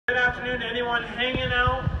afternoon to anyone hanging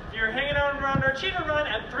out. If you're hanging out around our cheetah run,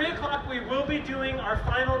 at 3 o'clock we will be doing our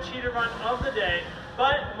final cheetah run of the day.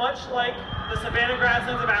 But much like the savanna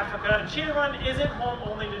grasslands of Africa, cheetah run isn't home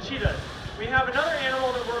only to cheetahs. We have another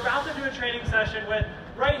animal that we're about to do a training session with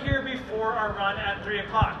right here before our run at 3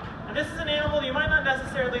 o'clock. And this is an animal that you might not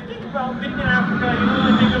necessarily think about being in Africa. You don't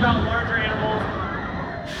really think about larger animals,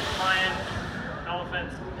 lions,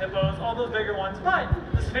 elephants, hippos, all those bigger ones. But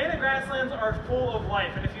the savanna grasslands are full of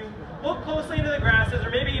life. And if you look closely into the grasses, or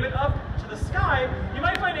maybe even up to the sky, you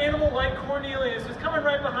might find an animal like Cornelius, who's coming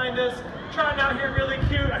right behind us, trotting out here really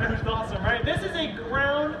cute. I know it's awesome, right? This is a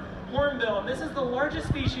ground hornbill, and this is the largest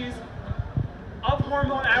species of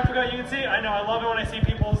hornbill in Africa. You can see, I know, I love it when I see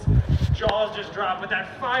people's jaws just drop with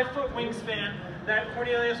that 5-foot wingspan that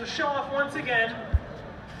Cornelius will show off once again,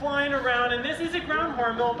 flying around. And this is a ground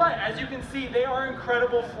hornbill, but as you can see, they are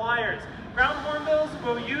incredible flyers. Ground hornbills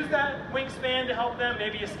will use that wingspan to help them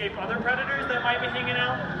maybe escape other predators that might be hanging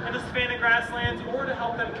out in the savanna grasslands, or to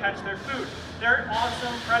help them catch their food. They're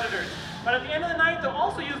awesome predators. But at the end of the night, they'll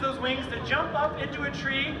also use those wings to jump up into a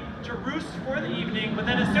tree to roost for the evening. But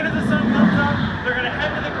then as soon as the sun comes up, they're going to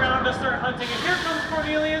head to the ground to start hunting. And here comes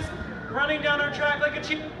Cornelius, running down our track like a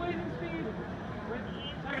cheetah. Blazing speed. With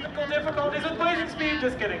technical difficulties with blazing speed.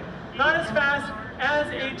 Just kidding. Not as fast as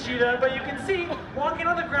a cheetah, but you can see, walking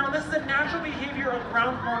on the ground, this is a natural behavior a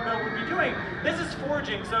ground hornbill would be doing. This is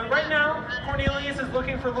foraging. So right now, Cornelius is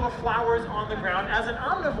looking for little flowers on the ground. As an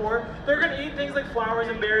omnivore, they're going to eat things like flowers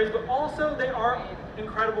and berries, but also they are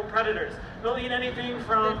incredible predators. They'll eat anything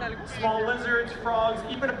from small lizards, frogs,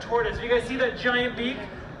 even a tortoise. You guys see that giant beak?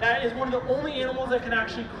 That is one of the only animals that can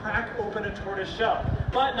actually crack open a tortoise shell.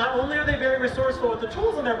 But not only are they very resourceful with the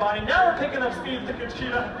tools in their body, now we're picking up speed like a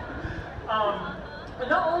cheetah. But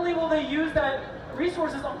not only will they use that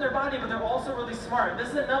resources of their body, but they're also really smart. This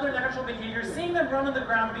is another natural behavior, seeing them run on the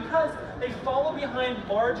ground because they follow behind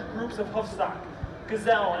large groups of hoofstock.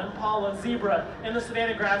 Gazelle, impala, zebra in the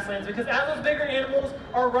savanna grasslands, because as those bigger animals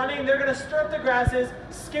are running, they're going to stir up the grasses,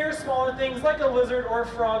 scare smaller things like a lizard or a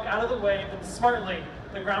frog out of the way, but smartly,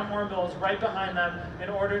 the ground hornbill is right behind them in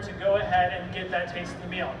order to go ahead and get that tasty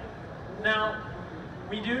meal. Now,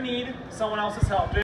 we do need someone else's help.